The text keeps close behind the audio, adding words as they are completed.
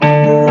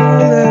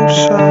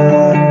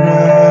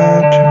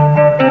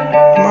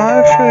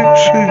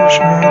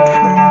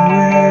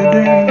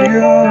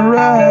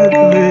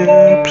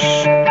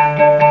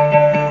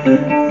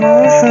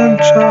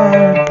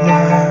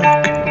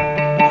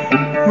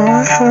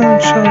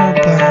hands are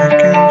black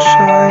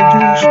inside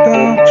this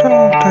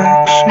downtown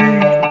taxi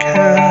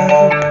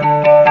cab.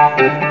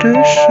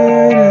 This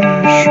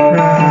city's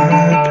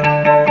red.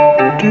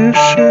 This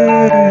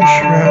city's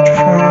red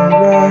from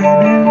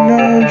riding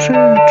us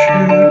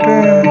into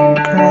the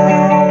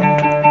ground.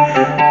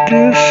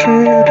 This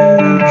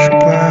city's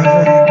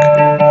black.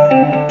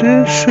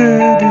 This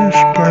city's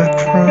black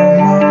from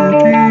all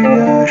the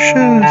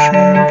ashes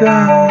in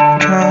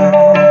downtown.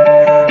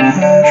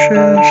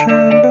 Ashes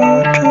in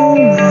downtown.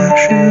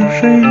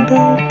 Ashes in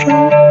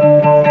downtown.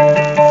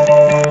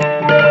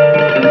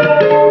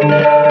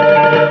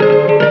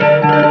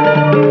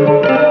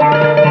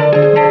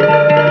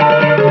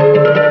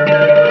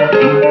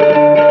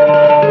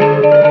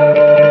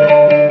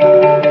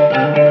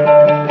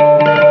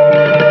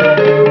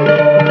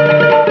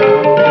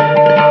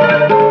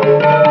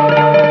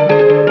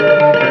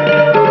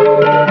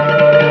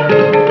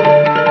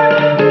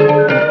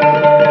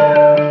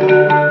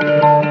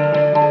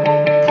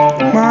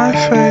 My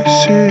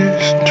face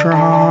is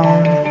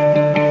drawn.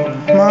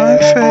 My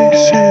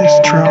face is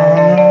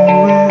drawn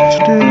with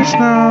this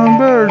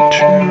number 2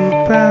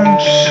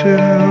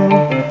 pencil.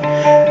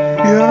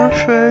 Your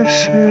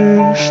face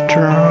is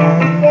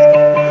drawn.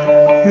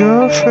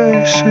 Your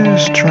face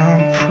is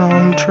drawn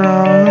from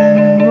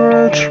drawing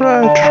words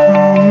right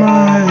from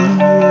my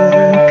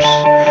lips.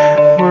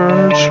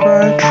 Words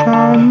right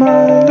from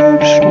my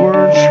lips.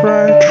 Words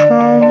right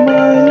from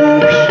my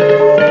lips.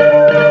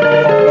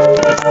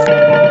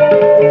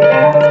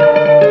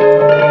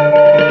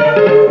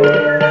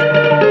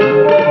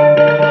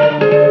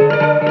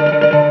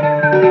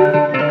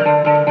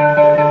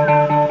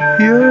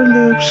 Your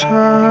lips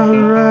are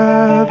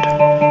red.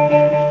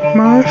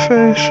 My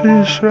face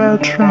is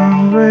red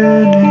from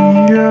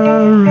reading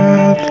your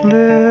red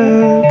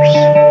lips.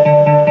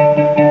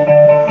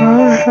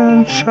 My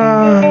hands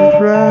are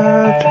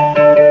red.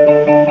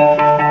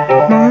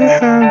 My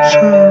hands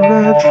are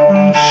red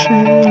from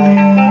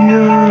sealing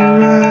your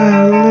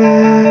red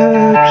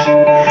lips.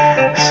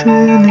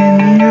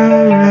 Sealing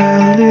your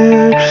red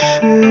lips.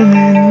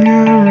 Sealing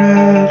your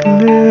red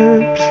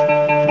lips.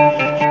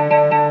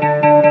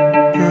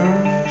 Your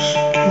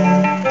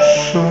skin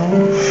so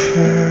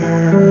fair.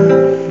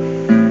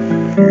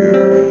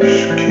 Your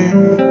skin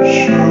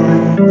so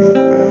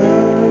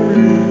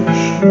very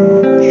so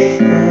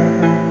fair.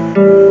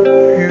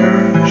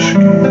 Your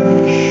skin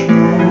so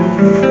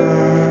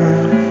fair.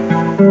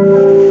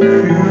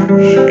 Your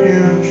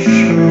skin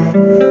so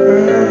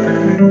very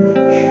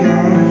so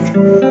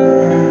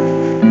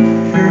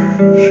fair.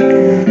 Your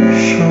skin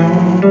so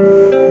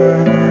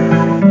fair.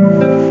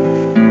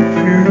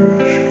 Your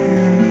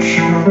skin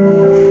so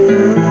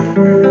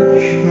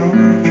very so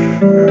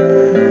fair.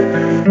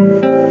 You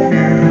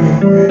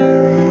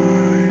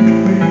remind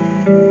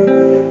me.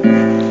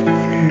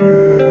 You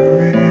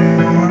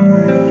remind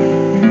me.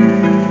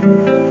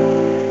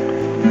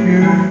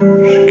 Your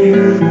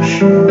skin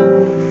so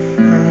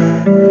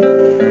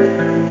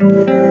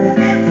fair.